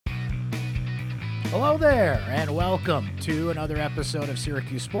Hello there, and welcome to another episode of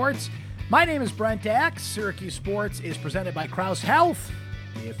Syracuse Sports. My name is Brent Axe. Syracuse Sports is presented by Krause Health,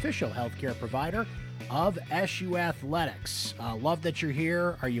 the official healthcare provider of SU Athletics. Love that you're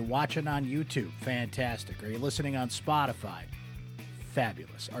here. Are you watching on YouTube? Fantastic. Are you listening on Spotify?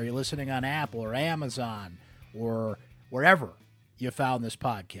 Fabulous. Are you listening on Apple or Amazon or wherever you found this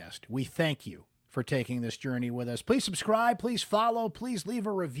podcast? We thank you for taking this journey with us. Please subscribe, please follow, please leave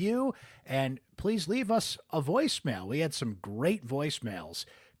a review, and please leave us a voicemail. We had some great voicemails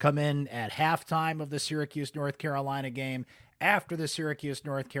come in at halftime of the Syracuse-North Carolina game, after the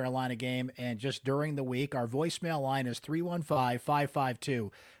Syracuse-North Carolina game, and just during the week. Our voicemail line is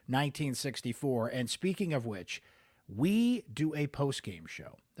 315-552-1964. And speaking of which, we do a post-game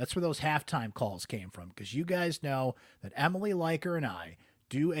show. That's where those halftime calls came from, because you guys know that Emily Leiker and I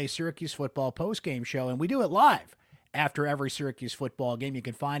do a Syracuse football post-game show, and we do it live after every Syracuse football game. You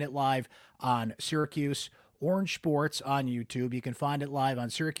can find it live on Syracuse Orange Sports on YouTube. You can find it live on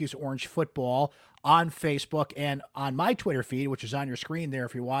Syracuse Orange Football on Facebook and on my Twitter feed, which is on your screen there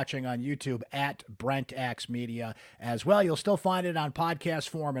if you're watching on YouTube, at Brent Axe Media as well. You'll still find it on podcast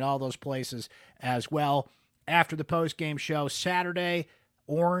form and all those places as well. After the post-game show Saturday,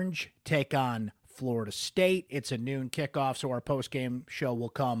 Orange take on Florida State. It's a noon kickoff, so our post-game show will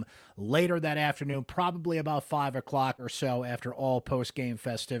come later that afternoon, probably about 5 o'clock or so, after all post-game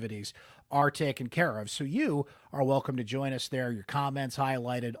festivities are taken care of. So you are welcome to join us there. Your comments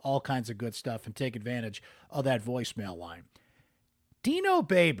highlighted, all kinds of good stuff, and take advantage of that voicemail line. Dino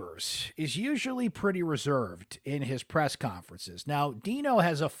Babers is usually pretty reserved in his press conferences. Now, Dino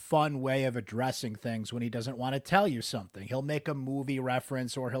has a fun way of addressing things when he doesn't want to tell you something. He'll make a movie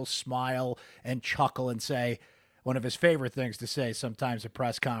reference, or he'll smile and chuckle and say, one of his favorite things to say sometimes at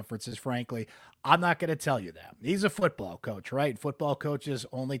press conferences, frankly, I'm not going to tell you that. He's a football coach, right? Football coaches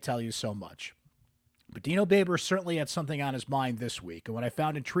only tell you so much. But Dino Babers certainly had something on his mind this week. And what I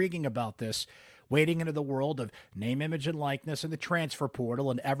found intriguing about this, wading into the world of name, image, and likeness and the transfer portal,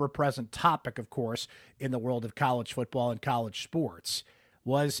 an ever-present topic, of course, in the world of college football and college sports,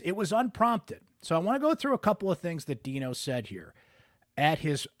 was it was unprompted. So I want to go through a couple of things that Dino said here at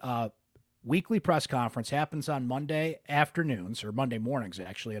his weekly press conference. Happens on Monday afternoons, or Monday mornings,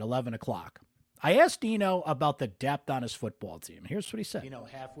 actually, at 11 o'clock. I asked Dino about the depth on his football team. Here's what he said.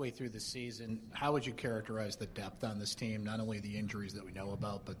 Halfway through the season, how would you characterize the depth on this team? Not only the injuries that we know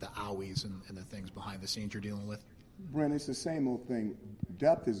about, but the owies and the things behind the scenes you're dealing with? Brent, it's the same old thing.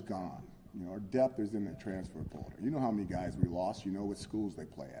 Depth is gone. Our depth is in the transfer portal. You know how many guys we lost. You know what schools they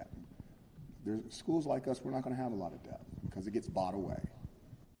play at. There's schools like us, we're not going to have a lot of depth because it gets bought away.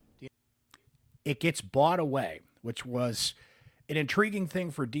 It gets bought away, which was an intriguing thing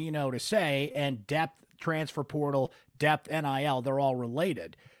for Dino to say, and depth, transfer portal, depth, NIL, they're all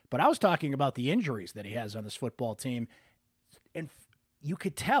related. But I was talking about the injuries that he has on this football team, and you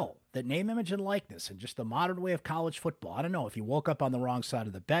could tell that name, image, and likeness, and just the modern way of college football. I don't know if he woke up on the wrong side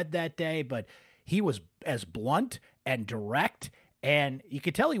of the bed that day, but he was as blunt and direct, and you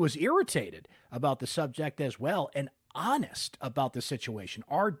could tell he was irritated about the subject as well, and honest about the situation.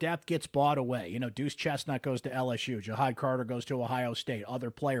 Our depth gets bought away. Deuce Chestnut goes to LSU. Jahad Carter goes to Ohio State.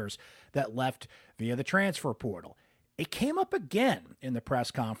 Other players that left via the transfer portal. It came up again in the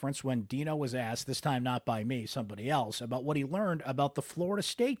press conference when Dino was asked, this time not by me, somebody else, about what he learned about the Florida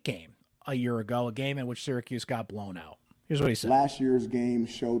State game a year ago, a game in which Syracuse got blown out. Here's what he said. Last year's game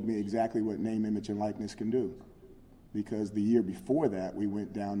showed me exactly what name, image, and likeness can do. Because the year before that, we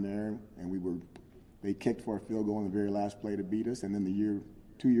went down there and they kicked for a field goal in the very last play to beat us. And then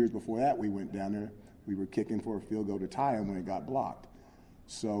 2 years before that, we went down there. We were kicking for a field goal to tie them when it got blocked.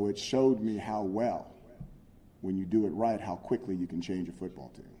 So it showed me how well, when you do it right, how quickly you can change a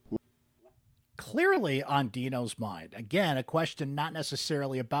football team. Clearly on Dino's mind. Again, a question not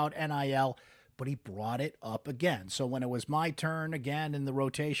necessarily about NIL, but he brought it up again. So when it was my turn again in the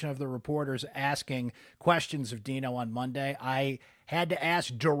rotation of the reporters asking questions of Dino on Monday, I had to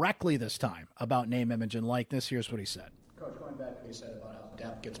ask directly this time about name, image, and likeness. Here's what he said. Coach, going back to what you said about how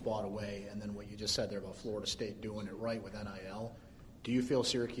depth gets bought away, and then what you just said there about Florida State doing it right with NIL, do you feel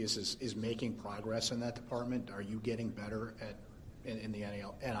Syracuse is making progress in that department? Are you getting better in the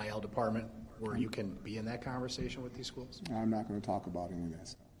NIL department where you can be in that conversation with these schools? I'm not going to talk about any of that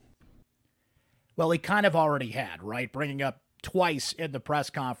stuff. Well, he kind of already had, right? Bringing up twice in the press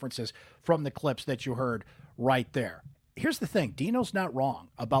conferences from the clips that you heard right there. Here's the thing. Dino's not wrong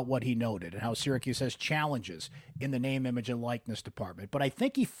about what he noted and how Syracuse has challenges in the name, image, and likeness department. But I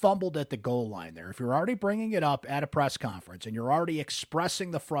think he fumbled at the goal line there. If you're already bringing it up at a press conference and you're already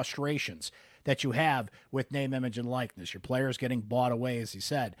expressing the frustrations that you have with name, image, and likeness, your players getting bought away, as he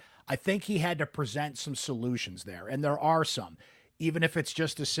said, I think he had to present some solutions there, and there are some, even if it's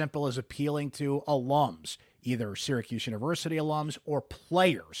just as simple as appealing to alums, either Syracuse University alums or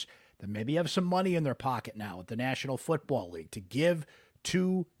players that maybe have some money in their pocket now at the National Football League to give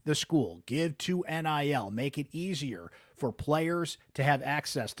to the school, give to NIL, make it easier for players to have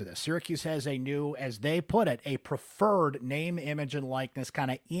access to this. Syracuse has a new, as they put it, a preferred name, image, and likeness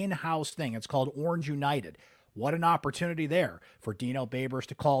kind of in-house thing. It's called Orange United. What an opportunity there for Dino Babers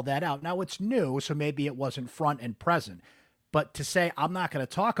to call that out. Now, it's new, so maybe it wasn't front and present. But to say, I'm not going to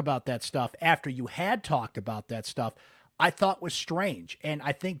talk about that stuff after you had talked about that stuff, I thought was strange. And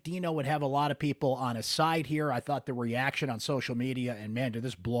I think Dino would have a lot of people on his side here. I thought the reaction on social media, and man, did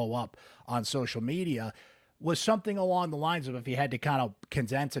this blow up on social media, was something along the lines of, if you had to kind of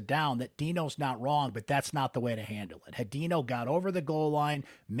condense it down, that Dino's not wrong, but that's not the way to handle it. Had Dino got over the goal line,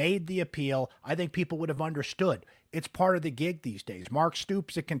 made the appeal, I think people would have understood. It's part of the gig these days. Mark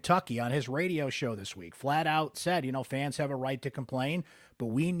Stoops at Kentucky on his radio show this week flat out said, fans have a right to complain, but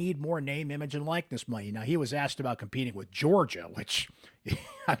we need more name, image, and likeness money. Now, he was asked about competing with Georgia, which,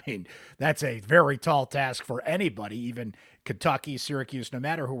 I mean, that's a very tall task for anybody, even Kentucky, Syracuse, no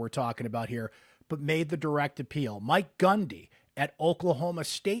matter who we're talking about here, but made the direct appeal. Mike Gundy at Oklahoma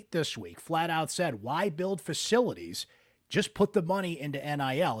State this week flat out said, why build facilities? Just put the money into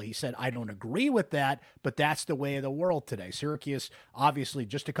NIL. He said, I don't agree with that, but that's the way of the world today. Syracuse, obviously,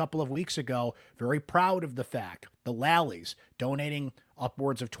 just a couple of weeks ago, very proud of the fact, the Lallies donating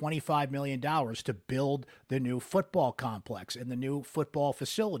upwards of $25 million to build the new football complex and the new football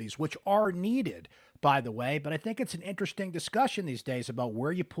facilities, which are needed, by the way. But I think it's an interesting discussion these days about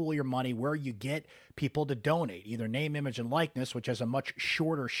where you pool your money, where you get people to donate, either name, image, and likeness, which has a much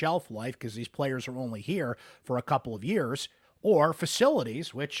shorter shelf life because these players are only here for a couple of years, or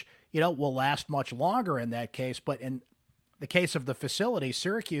facilities, which, will last much longer in that case. But in the case of the facility,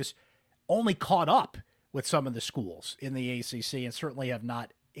 Syracuse only caught up with some of the schools in the ACC and certainly have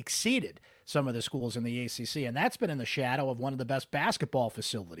not exceeded some of the schools in the ACC. And that's been in the shadow of one of the best basketball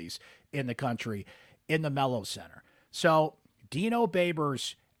facilities in the country in the Mello Center. So Dino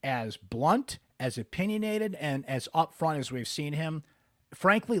Babers, as blunt, as opinionated, and as upfront as we've seen him,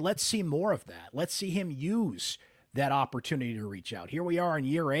 frankly, let's see more of that. Let's see him use that opportunity to reach out. Here we are in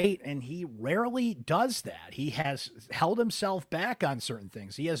year 8, and he rarely does that. He has held himself back on certain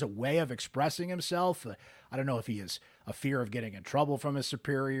things. He has a way of expressing himself. I don't know if he has a fear of getting in trouble from his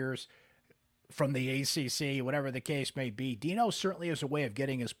superiors, from the ACC, whatever the case may be. Dino certainly has a way of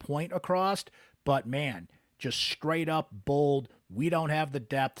getting his point across, but man, just straight up bold. We don't have the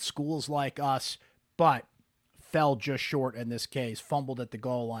depth, schools like us, but fell just short in this case, fumbled at the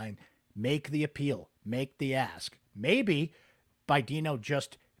goal line. Make the appeal, make the ask. Maybe by Dino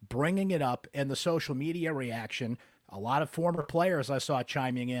just bringing it up and the social media reaction. A lot of former players I saw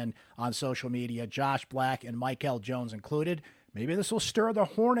chiming in on social media, Josh Black and Michael Jones included. Maybe this will stir the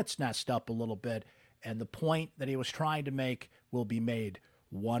hornet's nest up a little bit, and the point that he was trying to make will be made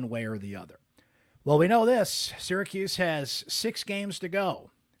one way or the other. Well, we know this. Syracuse has 6 games to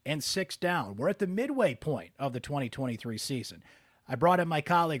go and 6 down. We're at the midway point of the 2023 season. I brought in my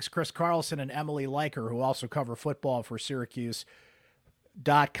colleagues Chris Carlson and Emily Leiker, who also cover football for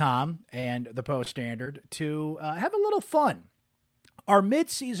Syracuse.com and the Post-Standard, to have a little fun. Our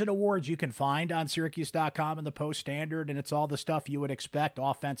midseason awards you can find on Syracuse.com and the Post-Standard, and it's all the stuff you would expect,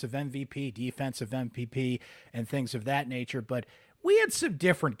 offensive MVP, defensive MVP, and things of that nature. But we had some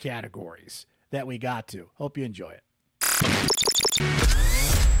different categories that we got to. Hope you enjoy it.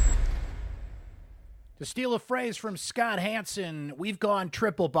 To steal a phrase from Scott Hansen, we've gone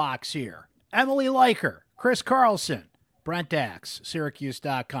triple box here. Emily Leiker, Chris Carlson, Brent Axe,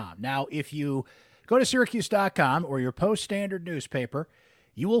 Syracuse.com. Now, if you go to Syracuse.com or your Post-Standard newspaper,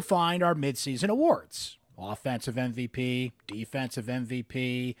 you will find our midseason awards. Offensive MVP, defensive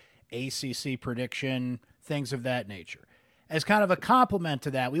MVP, ACC prediction, things of that nature. As kind of a compliment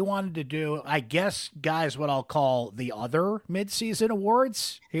to that, we wanted to do, I guess, guys, what I'll call the other midseason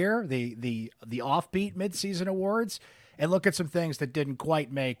awards here, the offbeat midseason awards, and look at some things that didn't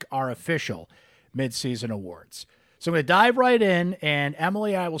quite make our official midseason awards. So I'm going to dive right in, and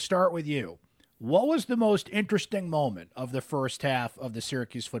Emily, I will start with you. What was the most interesting moment of the first half of the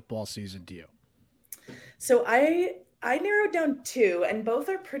Syracuse football season to you? So I narrowed down 2, and both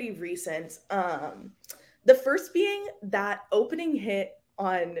are pretty recent. The first being that opening hit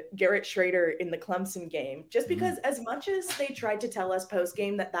on Garrett Schrader in the Clemson game, just because as much as they tried to tell us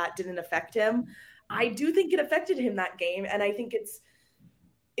post-game that didn't affect him, I do think it affected him that game. And I think it's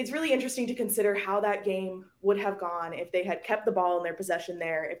it's really interesting to consider how that game would have gone if they had kept the ball in their possession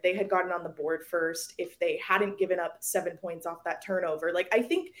there, if they had gotten on the board first, if they hadn't given up 7 points off that turnover. Like, I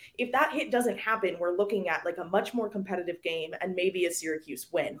think if that hit doesn't happen, we're looking at like a much more competitive game and maybe a Syracuse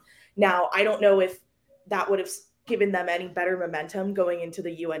win. Now, I don't know if that would have given them any better momentum going into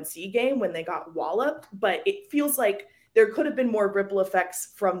the UNC game when they got walloped, but it feels like there could have been more ripple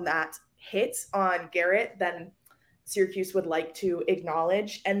effects from that hit on Garrett than Syracuse would like to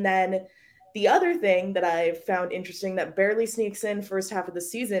acknowledge. And then the other thing that I've found interesting that barely sneaks in first half of the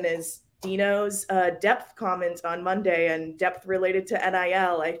season is Dino's depth comment on Monday and depth related to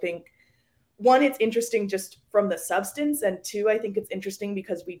NIL. I think, one, it's interesting just from the substance, and two, I think it's interesting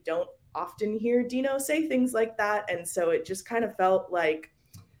because we don't often hear Dino say things like that. And so it just kind of felt like,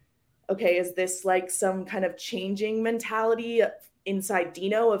 okay, is this like some kind of changing mentality inside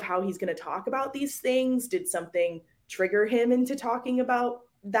Dino of how he's going to talk about these things? Did something trigger him into talking about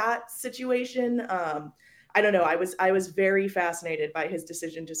that situation? I don't know. I was very fascinated by his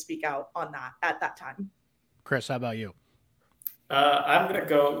decision to speak out on that at that time. Chris, how about you? I'm going to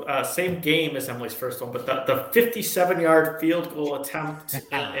go same game as Emily's first one, but the 57-yard field goal attempt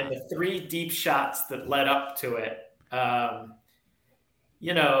and the 3 deep shots that led up to it, and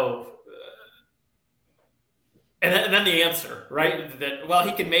then the answer, right? That, well,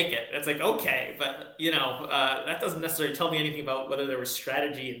 he can make it. It's like, okay, but that doesn't necessarily tell me anything about whether there was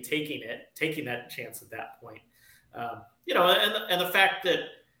strategy in taking that chance at that point. And the fact that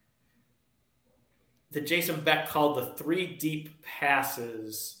Jason Beck called the 3 deep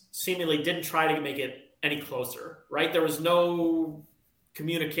passes seemingly didn't try to make it any closer, right? There was no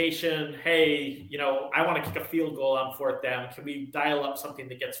communication. Hey, I want to kick a field goal on 4th down. Can we dial up something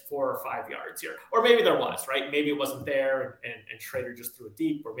that gets 4 or 5 yards here? Or maybe there was, right? Maybe it wasn't there and Schrader just threw it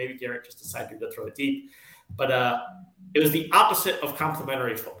deep, or maybe Garrett just decided to throw it deep. But it was the opposite of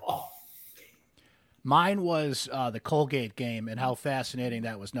complimentary football. Mine was the Colgate game and how fascinating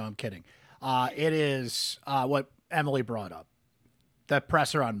that was. No, I'm kidding. It is what Emily brought up, that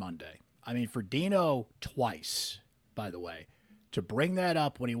presser on Monday. I mean, for Dino twice, by the way, to bring that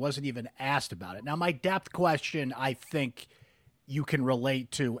up when he wasn't even asked about it. Now, my depth question, I think you can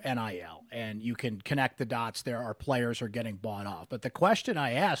relate to NIL and you can connect the dots. There are players are getting bought off. But the question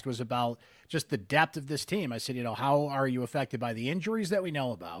I asked was about just the depth of this team. I said, how are you affected by the injuries that we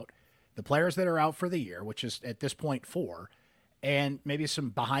know about, the players that are out for the year, which is at this point 4, and maybe some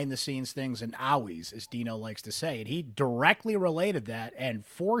behind-the-scenes things and owies, as Dino likes to say. And he directly related that and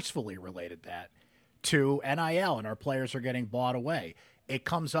forcefully related that to NIL, and our players are getting bought away. It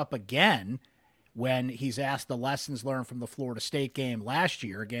comes up again when he's asked the lessons learned from the Florida State game last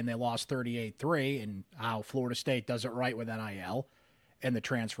year. Again, they lost 38-3, and how Florida State does it right with NIL and the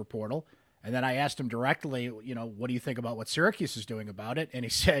transfer portal. And then I asked him directly, what do you think about what Syracuse is doing about it? And he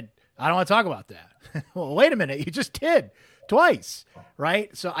said, I don't want to talk about that. Well, wait a minute. You just did twice,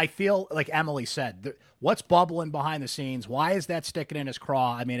 right? So I feel like Emily said, what's bubbling behind the scenes? Why is that sticking in his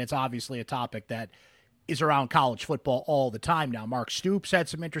craw? I mean, it's obviously a topic that is around college football all the time now. Mark Stoops had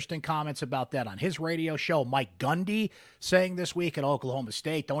some interesting comments about that on his radio show. Mike Gundy saying this week at Oklahoma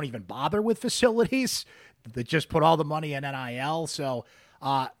State, don't even bother with facilities. They just put all the money in NIL. So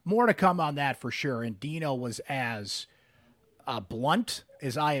more to come on that for sure. And Dino was as blunt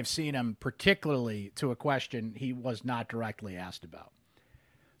as I have seen him, particularly to a question he was not directly asked about.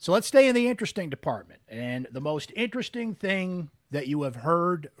 So let's stay in the interesting department. And the most interesting thing that you have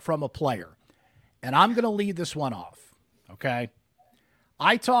heard from a player, and I'm going to lead this one off, okay?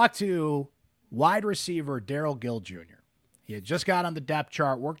 I talked to wide receiver Darrell Gill Jr. He had just got on the depth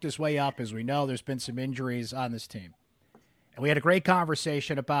chart, worked his way up. As we know, there's been some injuries on this team. And we had a great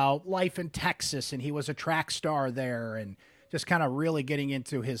conversation about life in Texas, and he was a track star there, and just kind of really getting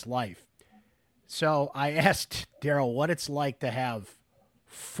into his life. So I asked Darrell what it's like to have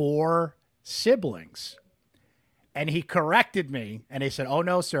 4 siblings. And he corrected me, and he said, oh,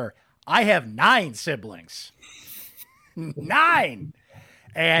 no, sir, I have 9 siblings. 9.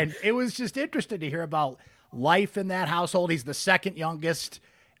 And it was just interesting to hear about life in that household. He's the second youngest,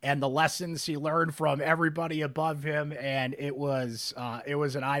 and the lessons he learned from everybody above him. And it was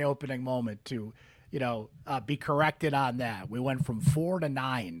an eye-opening moment to, be corrected on that. We went from 4 to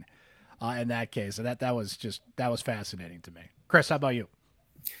 9 in that case. And that was fascinating to me. Chris, how about you?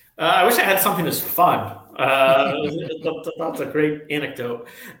 I wish I had something as fun. That's a great anecdote.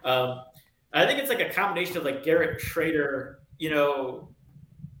 I think it's like a combination of like Garrett Schrader,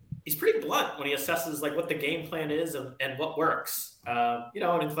 he's pretty blunt when he assesses like what the game plan is and what works. And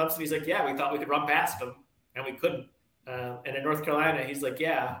in Clemson, he's like, yeah, we thought we could run past him and we couldn't. And in North Carolina, he's like,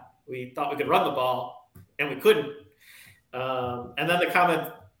 yeah, we thought we could run the ball and we couldn't. And then the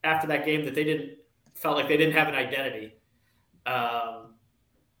comment after that game that felt like they didn't have an identity.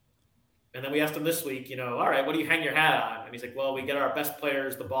 And then we asked him this week, all right, what do you hang your hat on? And he's like, well, we get our best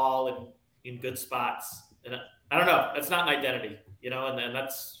players the ball in good spots. And I don't know. That's not an identity, and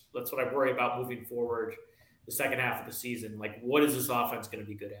that's what I worry about moving forward the second half of the season. Like, what is this offense going to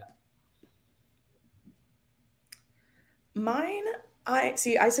be good at? Mine, I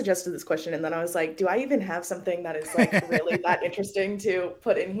suggested this question and then I was like, do I even have something that is like really that interesting to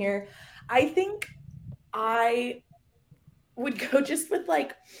put in here? I think I would go just with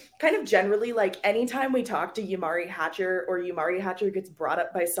like kind of generally like anytime we talk to Yamari Hatcher or Yamari Hatcher gets brought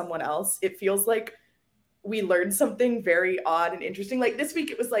up by someone else, it feels like we learned something very odd and interesting. Like this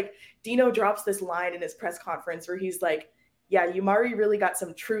week, it was like Dino drops this line in his press conference where he's like, yeah, Yamari really got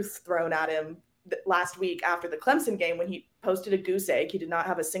some truth thrown at him last week after the Clemson game when he posted a goose egg. He did not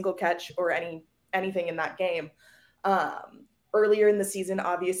have a single catch or anything in that game. Earlier in the season,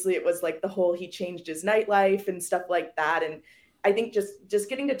 obviously, it was like the whole he changed his nightlife and stuff like that. And I think just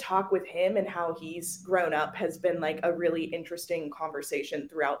getting to talk with him and how he's grown up has been like a really interesting conversation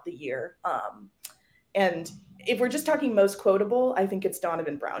throughout the year. And if we're just talking most quotable, I think it's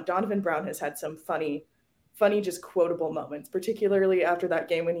Donovan Brown. Donovan Brown has had some funny, just quotable moments, particularly after that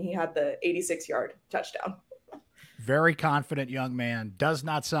game when he had the 86-yard touchdown. Very confident young man. Does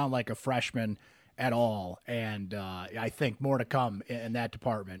not sound like a freshman at all. And I think more to come in that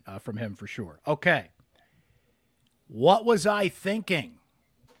department from him for sure. Okay. What was I thinking?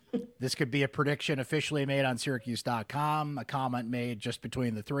 This could be a prediction officially made on Syracuse.com, a comment made just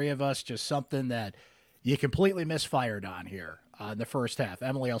between the three of us, just something that you completely misfired on here in the first half.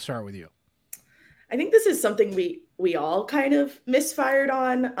 Emily, I'll start with you. I think this is something we all kind of misfired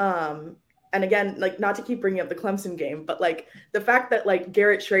on. And again, like not to keep bringing up the Clemson game, but like the fact that like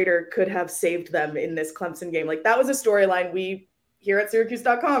Garrett Schrader could have saved them in this Clemson game, like that was a storyline we here at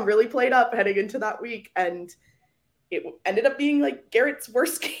Syracuse.com really played up heading into that week. And it ended up being like Garrett's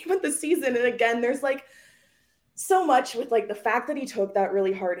worst game of the season. And again, there's like so much with like the fact that he took that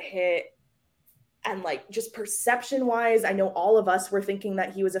really hard hit and like just perception wise, I know all of us were thinking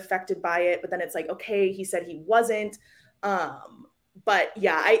that he was affected by it, but then it's like, okay, he said he wasn't. But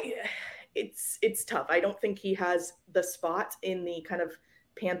yeah, it's tough. I don't think he has the spot in the kind of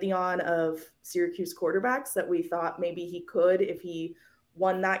pantheon of Syracuse quarterbacks that we thought maybe he could if he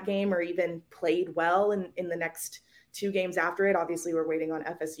won that game or even played well in the next two games after it. Obviously, we're waiting on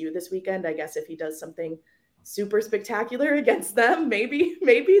FSU this weekend. I guess if he does something super spectacular against them, maybe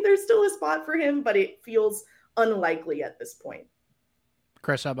there's still a spot for him, but it feels unlikely at this point.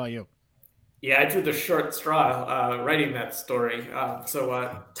 Chris, how about you? Yeah, I drew the short straw writing that story.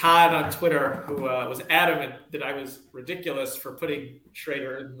 So Todd on Twitter, who was adamant that I was ridiculous for putting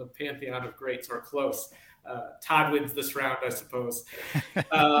Schrader in the pantheon of greats or close. Todd wins this round, I suppose.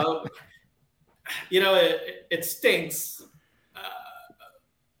 It stinks.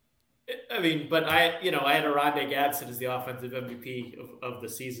 But I had Arondé Gadsden as the offensive MVP of the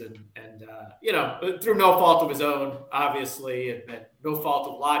season, and through no fault of his own, obviously, and no fault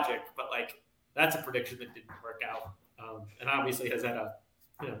of logic, but like that's a prediction that didn't work out, and obviously has had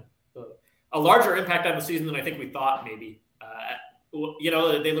a larger impact on the season than I think we thought. Maybe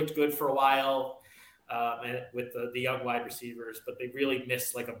they looked good for a while with the young wide receivers, but they really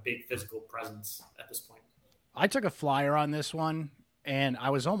missed like a big physical presence at this point. I took a flyer on this one. And I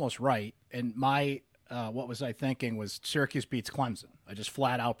was almost right. And my, what was I thinking was Syracuse beats Clemson. I just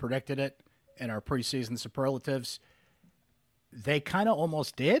flat out predicted it in our preseason superlatives. They kind of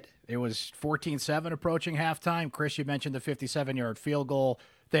almost did. It was 14-7 approaching halftime. Chris, you mentioned the 57-yard field goal.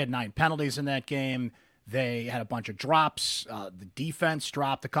 They had 9 penalties in that game. They had a bunch of drops. The defense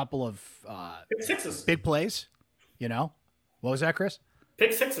dropped a couple of big plays. What was that, Chris?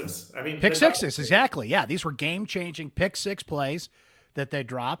 Pick sixes. Pick sixes, exactly. Yeah, these were game-changing pick six plays that they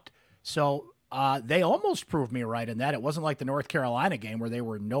dropped. So they almost proved me right in that. It wasn't like the North Carolina game where they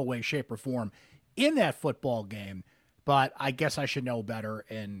were in no way, shape, or form in that football game. But I guess I should know better.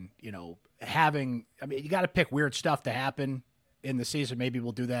 And, you got to pick weird stuff to happen in the season. Maybe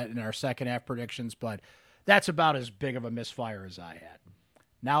we'll do that in our second half predictions. But that's about as big of a misfire as I had.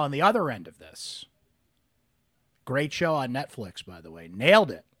 Now, on the other end of this, great show on Netflix, by the way.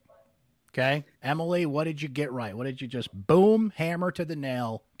 Nailed it. Okay. Emily, what did you get right? What did you just boom, hammer to the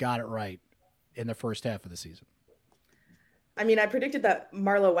nail, got it right in the first half of the season? I predicted that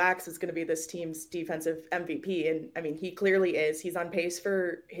Marlo Wax is going to be this team's defensive MVP. And he clearly is. He's on pace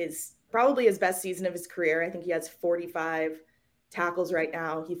for probably his best season of his career. I think he has 45 tackles right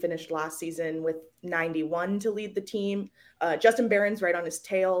now. He finished last season with 91 to lead the team. Justin Barron's right on his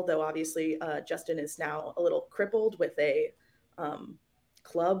tail, though obviously Justin is now a little crippled with a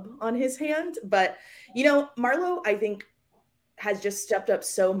club on his hand. But, you know, Marlo, I think, has just stepped up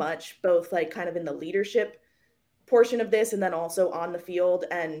so much, both like kind of in the leadership portion of this and then also on the field.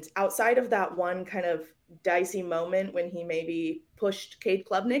 And outside of that one kind of dicey moment when he maybe pushed Cade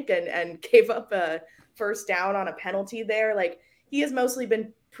Klubnik and gave up a first down on a penalty there, like he has mostly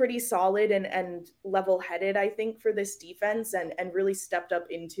been pretty solid and level-headed, I think, for this defense and really stepped up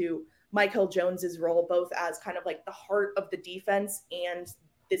into Michael Jones's role, both as kind of like the heart of the defense and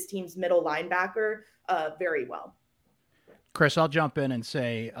this team's middle linebacker very well. Chris, I'll jump in and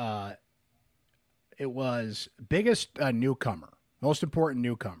say it was biggest newcomer, most important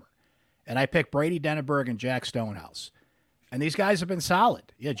newcomer. And I picked Brady Denneberg and Jack Stonehouse. And these guys have been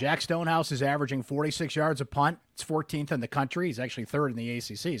solid. Yeah, Jack Stonehouse is averaging 46 yards a punt. It's 14th in the country. He's actually third in the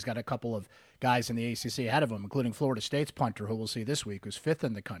ACC. He's got a couple of guys in the ACC ahead of him, including Florida State's punter, who we'll see this week, who's fifth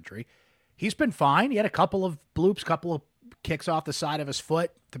in the country. He's been fine. He had a couple of bloops, couple of kicks off the side of his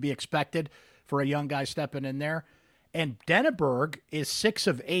foot, to be expected for a young guy stepping in there. And Denneberg is 6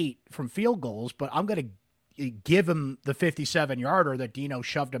 of 8 from field goals, but I'm going to give him the 57-yarder that Dino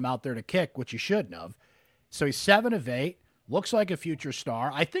shoved him out there to kick, which he shouldn't have. So he's 7 of 8, looks like a future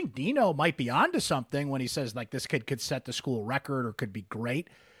star. I think Dino might be onto something when he says, like, this kid could set the school record or could be great.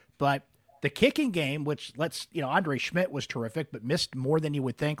 But the kicking game, which Andre Schmidt was terrific, but missed more than you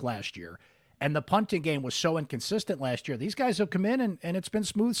would think last year. And the punting game was so inconsistent last year. These guys have come in and it's been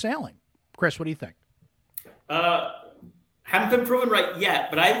smooth sailing. Chris, what do you think? Haven't been proven right yet,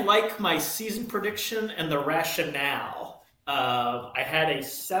 but I like my season prediction and the rationale. I had a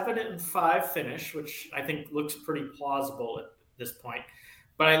 7-5 finish, which I think looks pretty plausible at this point.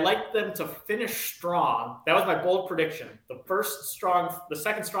 But I like them to finish strong. That was my bold prediction. The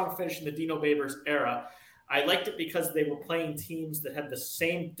second strong finish in the Dino Babers era. I liked it because they were playing teams that had the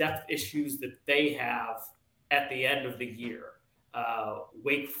same depth issues that they have at the end of the year.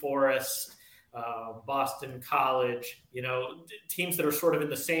 Wake Forest, Boston College, teams that are sort of in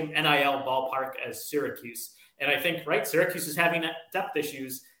the same NIL ballpark as Syracuse. And I think, Syracuse is having depth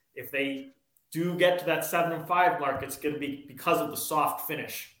issues. If they do get to that 7-5 mark, it's going to be because of the soft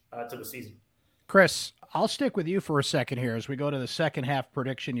finish to the season. Chris, I'll stick with you for a second here as we go to the second half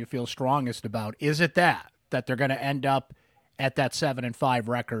prediction you feel strongest about. Is it that they're going to end up at that 7-5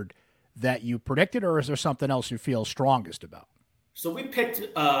 record that you predicted, or is there something else you feel strongest about? So we picked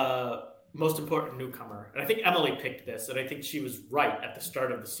most important newcomer, and I think Emily picked this, and I think she was right at the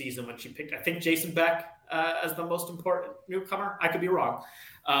start of the season when she picked, I think, Jason Beck as the most important newcomer. I could be wrong.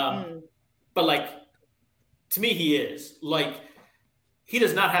 But to me, he is. He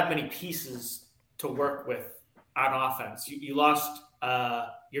does not have many pieces to work with on offense. You lost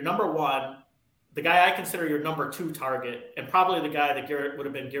your number one, the guy I consider your number 2 target, and probably the guy that would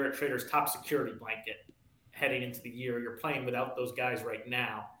have been Garrett Schrader's top security blanket heading into the year. You're playing without those guys right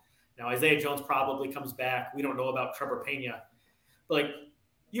now. Now, Isaiah Jones probably comes back. We don't know about Trevor Pena. But,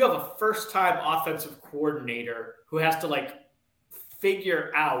 you have a first-time offensive coordinator who has to,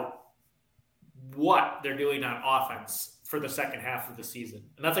 figure out what they're doing on offense for the second half of the season.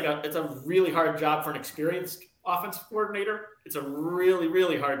 And that's it's a really hard job for an experienced offensive coordinator. It's a really,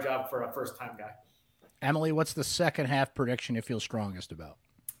 really hard job for a first-time guy. Emily, what's the second half prediction you feel strongest about?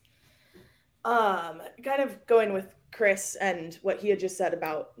 Kind of going with Chris and what he had just said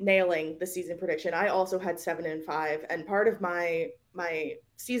about nailing the season prediction. I also had 7-5, and part of my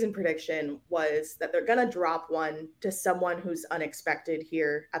season prediction was that they're going to drop one to someone who's unexpected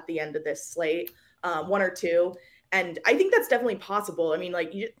here at the end of this slate, 1 or 2. And I think that's definitely possible. I mean,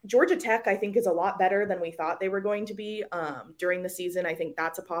 Georgia Tech, I think, is a lot better than we thought they were going to be during the season. I think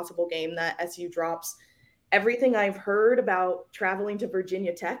that's a possible game that SU drops. Everything I've heard about traveling to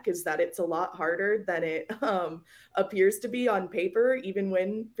Virginia Tech is that it's a lot harder than it appears to be on paper, even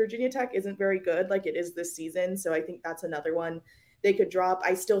when Virginia Tech isn't very good like it is this season. So I think that's another one they could drop.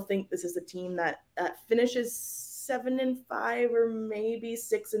 I still think this is a team that finishes 7-5 or maybe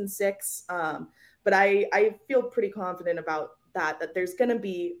 6-6. But I feel pretty confident about that there's going to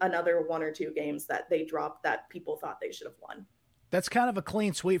be another 1 or 2 games that they drop that people thought they should have won. That's kind of a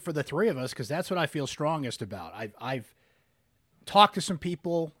clean sweep for the three of us because that's what I feel strongest about. I've talked to some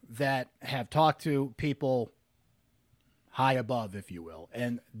people that have talked to people high above, if you will,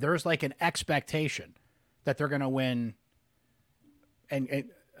 and there's an expectation that they're going to win, and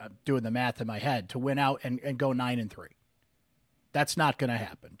I'm doing the math in my head, to win out and go 9-3. That's not going to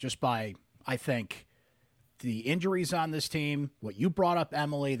happen just by, I think, the injuries on this team, what you brought up,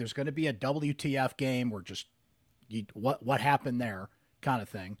 Emily. There's going to be a WTF game where just what happened there kind of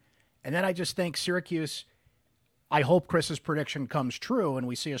thing. And then I just think Syracuse, I hope Chris's prediction comes true and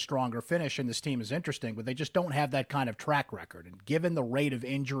we see a stronger finish and this team is interesting, but they just don't have that kind of track record. And given the rate of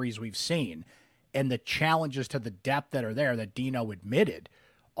injuries we've seen and the challenges to the depth that are there that Dino admitted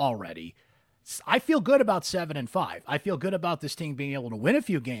already, I feel good about 7-5. I feel good about this team being able to win a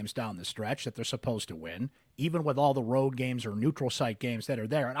few games down the stretch that they're supposed to win, even with all the road games or neutral site games that are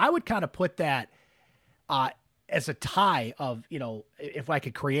there. And I would kind of put that as a tie of, if I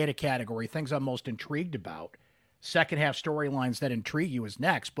could create a category, things I'm most intrigued about. Second half storylines that intrigue you is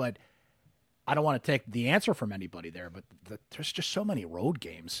next, but I don't want to take the answer from anybody there, but there's just so many road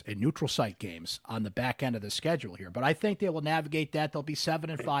games and neutral site games on the back end of the schedule here. But I think they will navigate that. They'll be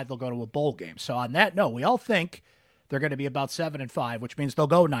 7-5. They'll go to a bowl game. So on that note, we all think they're going to be about 7-5, which means they'll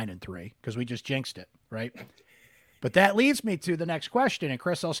go 9-3 because we just jinxed it, right? But that leads me to the next question. And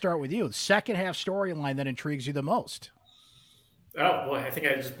Chris, I'll start with you. The second half storyline that intrigues you the most. Oh, boy, I think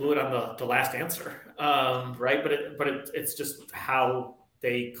I just blew it on the last answer, right? But it's just how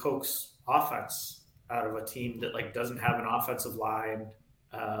they coax offense out of a team that doesn't have an offensive line,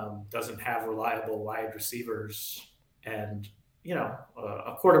 doesn't have reliable wide receivers, and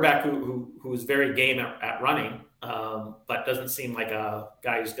a quarterback who is very game at running, but doesn't seem like a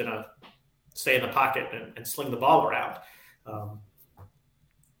guy who's going to stay in the pocket and sling the ball around. I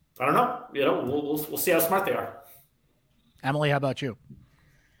don't know. We'll see how smart they are. Emily, how about you?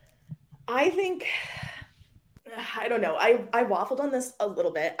 I think, I don't know. I waffled on this a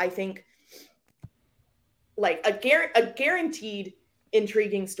little bit. I think a guaranteed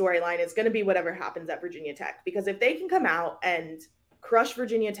intriguing storyline is going to be whatever happens at Virginia Tech, because if they can come out and crush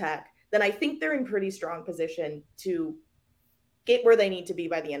Virginia Tech, then I think they're in pretty strong position to get where they need to be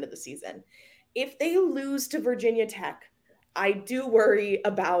by the end of the season. If they lose to Virginia Tech, I do worry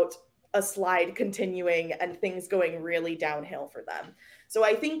about a slide continuing and things going really downhill for them. So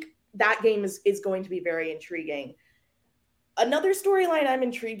I think that game is going to be very intriguing. Another storyline I'm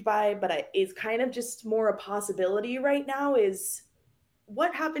intrigued by, but is kind of just more a possibility right now, is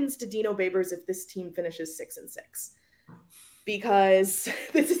what happens to Dino Babers if this team finishes 6-6? Because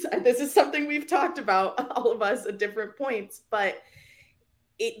this is something we've talked about, all of us, at different points, but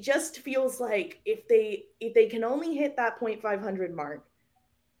it just feels like if they can only hit that .500 mark,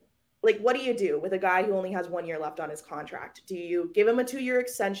 what do you do with a guy who only has 1 year left on his contract? Do you give him a 2-year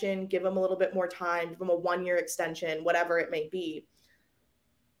extension, give him a little bit more time, give him a 1-year extension, whatever it may be?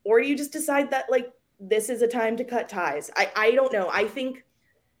 Or do you just decide that this is a time to cut ties? I don't know. I think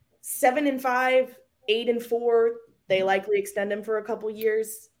 7-5, 8-4, they likely extend him for a couple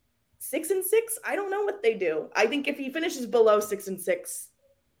years. 6-6, I don't know what they do. I think if he finishes below 6-6,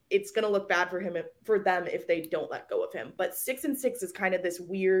 it's going to look bad for them if they don't let go of him. But 6-6 is kind of this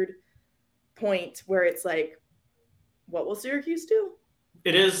weird point where it's what will Syracuse do?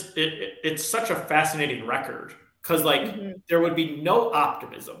 It is. It's such a fascinating record because there would be no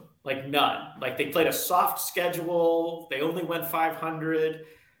optimism, none. They played a soft schedule. They only went 500,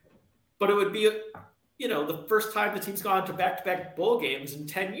 but it would be the first time the team's gone to back-to-back bowl games in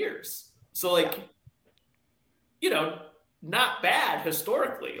 10 years. So not bad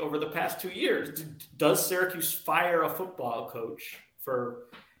historically over the past 2 years. Does Syracuse fire a football coach for,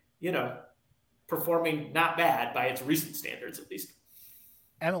 performing not bad by its recent standards, at least?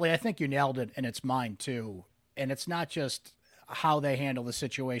 Emily, I think you nailed it, and it's mine too. And it's not just how they handle the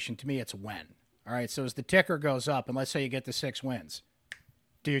situation. To me, it's when. All right, so as the ticker goes up, and let's say you get to 6 wins,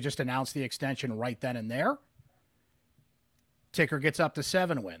 do you just announce the extension right then and there? Ticker gets up to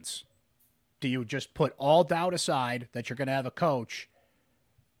 7 wins. Do you just put all doubt aside that you're going to have a coach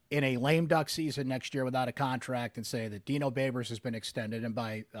in a lame duck season next year without a contract and say that Dino Babers has been extended, and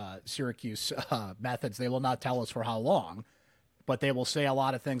by Syracuse methods, they will not tell us for how long, but they will say a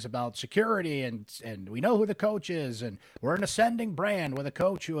lot of things about security and we know who the coach is, and we're an ascending brand with a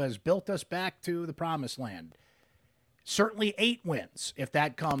coach who has built us back to the promised land. Certainly 8 wins if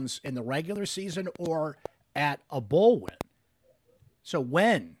that comes in the regular season or at a bowl win. So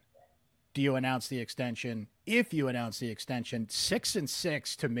when do you announce the extension? If you announce the extension,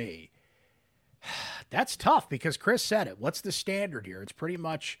 6-6 to me, that's tough because Chris said it. What's the standard here? It's pretty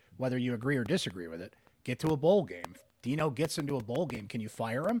much, whether you agree or disagree with it, get to a bowl game. If Dino gets into a bowl game, can you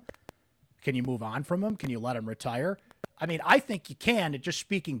fire him? Can you move on from him? Can you let him retire? I mean, I think you can, just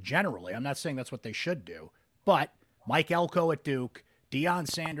speaking generally. I'm not saying that's what they should do, but Mike Elko at Duke, Deion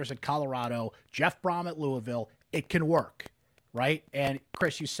Sanders at Colorado, Jeff Brom at Louisville, it can work. Right? And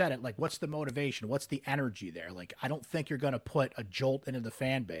Chris, you said it, what's the motivation? What's the energy there? I don't think you're going to put a jolt into the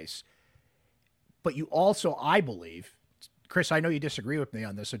fan base, but you also, I believe, Chris, I know you disagree with me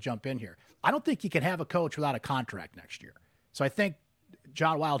on this, so jump in here. I don't think you can have a coach without a contract next year. So I think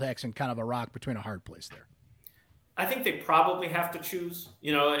John Wildhack's in kind of a rock between a hard place there. I think they probably have to choose,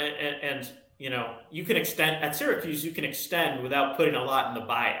 and you can extend at Syracuse, you can extend without putting a lot in the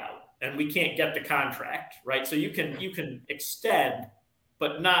buyout, and we can't get the contract, right? So you can extend,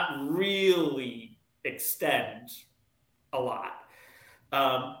 but not really extend a lot.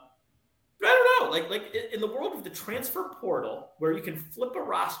 But I don't know, like in the world of the transfer portal, where you can flip a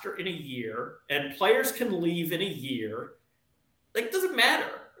roster in a year and players can leave in a year, like it doesn't matter.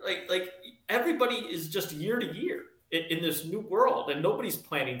 Like everybody is just year to year in this new world, and nobody's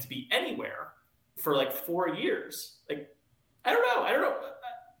planning to be anywhere for like 4 years. Like I don't know.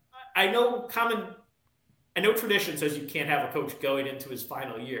 I know tradition says you can't have a coach going into his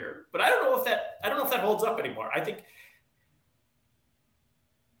final year, but I don't know if that holds up anymore. I think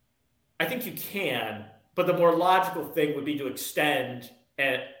you can, but the more logical thing would be to extend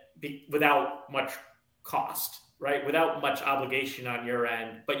without much cost, right? Without much obligation on your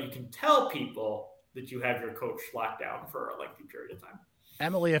end, but you can tell people that you have your coach locked down for a lengthy period of time.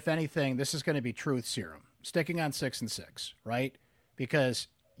 Emily, if anything, this is going to be truth serum, sticking on 6-6, right? Because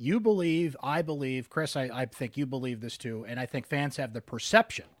you believe, I believe, Chris, I think you believe this too, and I think fans have the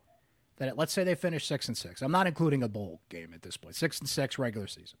perception that let's say they finish 6-6. I'm not including a bowl game at this point. 6-6 regular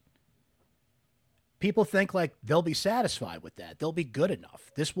season. People think like they'll be satisfied with that. They'll be good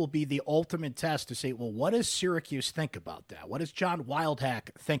enough. This will be the ultimate test to say, well, what does Syracuse think about that? What does John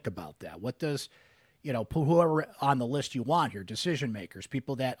Wildhack think about that? What does, whoever on the list you want here, decision makers,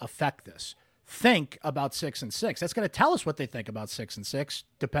 people that affect this, think about 6-6? That's going to tell us what they think about 6-6,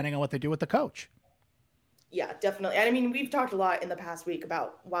 depending on what they do with the coach. Yeah, definitely. And I mean, we've talked a lot in the past week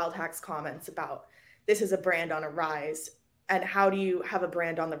about Wildhack's comments about this is a brand on a rise. And how do you have a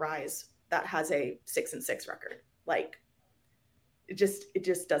brand on the rise that has a 6-6 record? Like it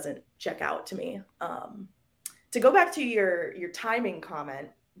just doesn't check out to me. To go back to your timing comment,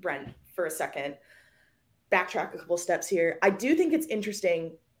 Brent, for a second, backtrack a couple steps here. I do think it's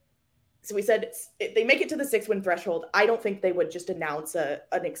interesting. So we said if they make it to the 6-win threshold, I don't think they would just announce an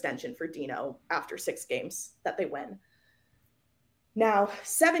extension for Dino after 6 games that they win. Now,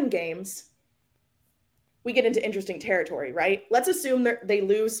 7 games, we get into interesting territory, right? Let's assume that they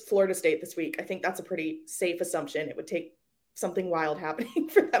lose Florida State this week. I think that's a pretty safe assumption. It would take something wild happening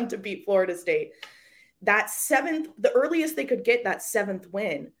for them to beat Florida State. That 7th, the earliest they could get that 7th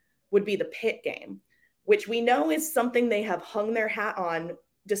win would be the Pitt game, which we know is something they have hung their hat on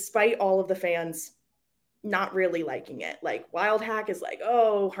despite all of the fans not really liking it. Like Wildhack is like,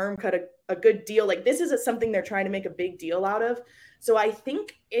 oh, Herm cut a good deal. Like this isn't something they're trying to make a big deal out of. So I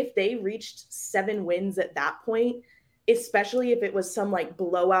think if they reached 7 wins at that point, especially if it was some like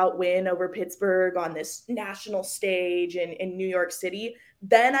blowout win over Pittsburgh on this national stage in New York City,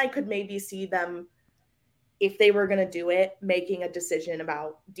 then I could maybe see them, if they were going to do it, making a decision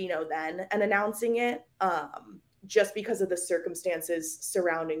about Dino then and announcing it. Just because of the circumstances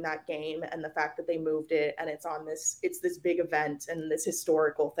surrounding that game and the fact that they moved it and it's this big event and this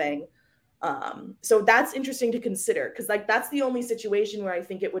historical thing. So that's interesting to consider because like that's the only situation where I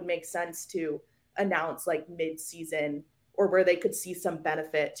think it would make sense to announce like mid-season or where they could see some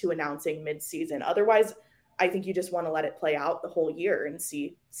benefit to announcing mid-season. Otherwise, I think you just want to let it play out the whole year and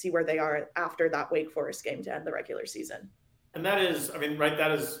see where they are after that Wake Forest game to end the regular season. And that is, I mean, right,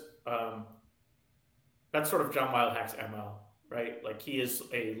 that's sort of John Wildhack's MO, right? Like he is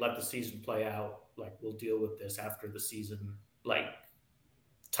let the season play out. Like we'll deal with this after the season, like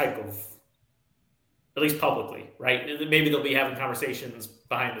type of, at least publicly, right? Maybe they'll be having conversations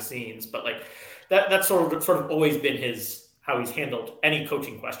behind the scenes, but like that's sort of always been how he's handled any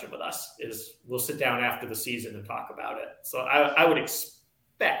coaching question with us is we'll sit down after the season and talk about it. So I would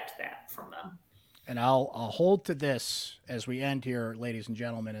expect that from them. And I'll hold to this as we end here, ladies and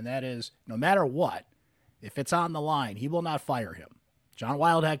gentlemen, and that is no matter what, if it's on the line, he will not fire him. John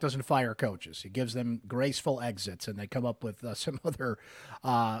Wildhack doesn't fire coaches. He gives them graceful exits, and they come up with some other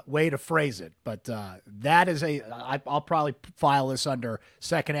way to phrase it. But that is I'll probably file this under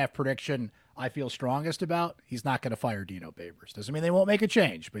second half prediction I feel strongest about. He's not going to fire Dino Babers. Doesn't mean they won't make a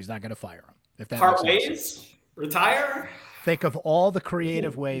change, but he's not going to fire him. If that part makes ways, sense. Retire. Think of all the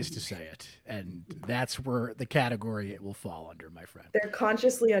creative ways to say it, and that's where the category it will fall under, my friend. They're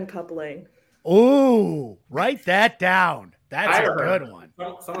consciously uncoupling. Oh, write that down. That's a good one.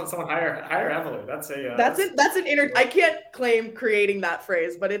 Someone hire Emily. That's I can't claim creating that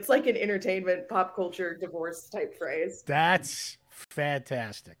phrase, but it's like an entertainment pop culture divorce type phrase. That's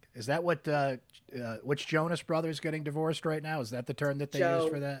fantastic. Is that what which Jonas brothers getting divorced right now? Is that the term that they use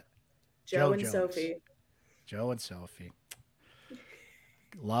for that? Joe and Sophie. Joe and Sophie.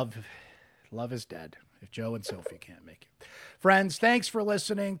 Love is dead if Joe and Sophie can't make it. Friends, thanks for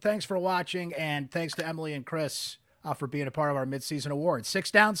listening. Thanks for watching. And thanks to Emily and Chris for being a part of our midseason awards.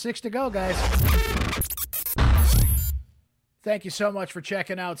 6 down, 6 to go, guys. Thank you so much for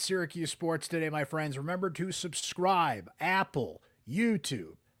checking out Syracuse Sports today, my friends. Remember to subscribe. Apple,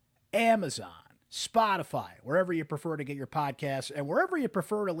 YouTube, Amazon, Spotify, wherever you prefer to get your podcasts, and wherever you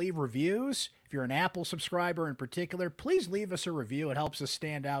prefer to leave reviews. If you're an Apple subscriber in particular, please leave us a review. It helps us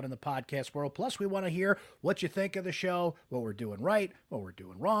stand out in the podcast world. Plus, we want to hear what you think of the show, what we're doing right, what we're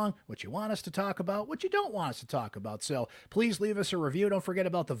doing wrong, what you want us to talk about, what you don't want us to talk about. So please leave us a review. Don't forget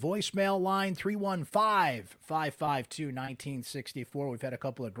about the voicemail line, 315-552-1964. We've had a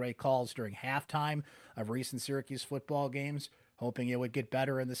couple of great calls during halftime of recent Syracuse football games, hoping it would get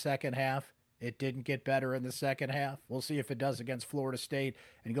better in the second half. It didn't get better in the second half. We'll see if it does against Florida State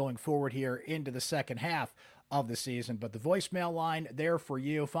and going forward here into the second half of the season. But the voicemail line there for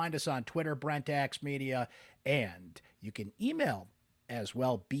you. Find us on Twitter, BrentAxe Media, and you can email as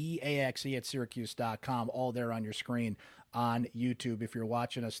well, BAXE@Syracuse.com, all there on your screen on YouTube if you're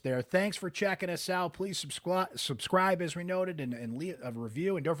watching us there. Thanks for checking us out. Please subscribe as we noted, and leave a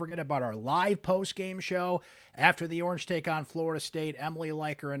review. And don't forget about our live post-game show after the Orange take on Florida State. Emily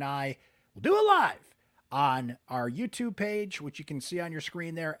Leiker and I will do it live on our YouTube page, which you can see on your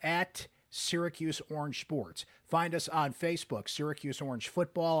screen there at Syracuse Orange Sports. Find us on Facebook, Syracuse Orange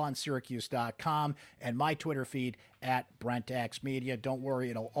Football on Syracuse.com, and my Twitter feed at BrentAxe Media. Don't worry,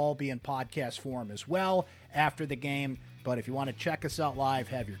 it'll all be in podcast form as well after the game. But if you want to check us out live,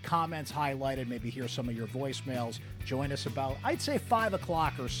 have your comments highlighted, maybe hear some of your voicemails, join us about, I'd say, 5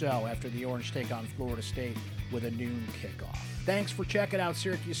 o'clock or so after the Orange take on Florida State with a noon kickoff. Thanks for checking out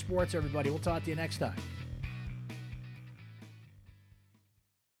Syracuse Sports, everybody. We'll talk to you next time.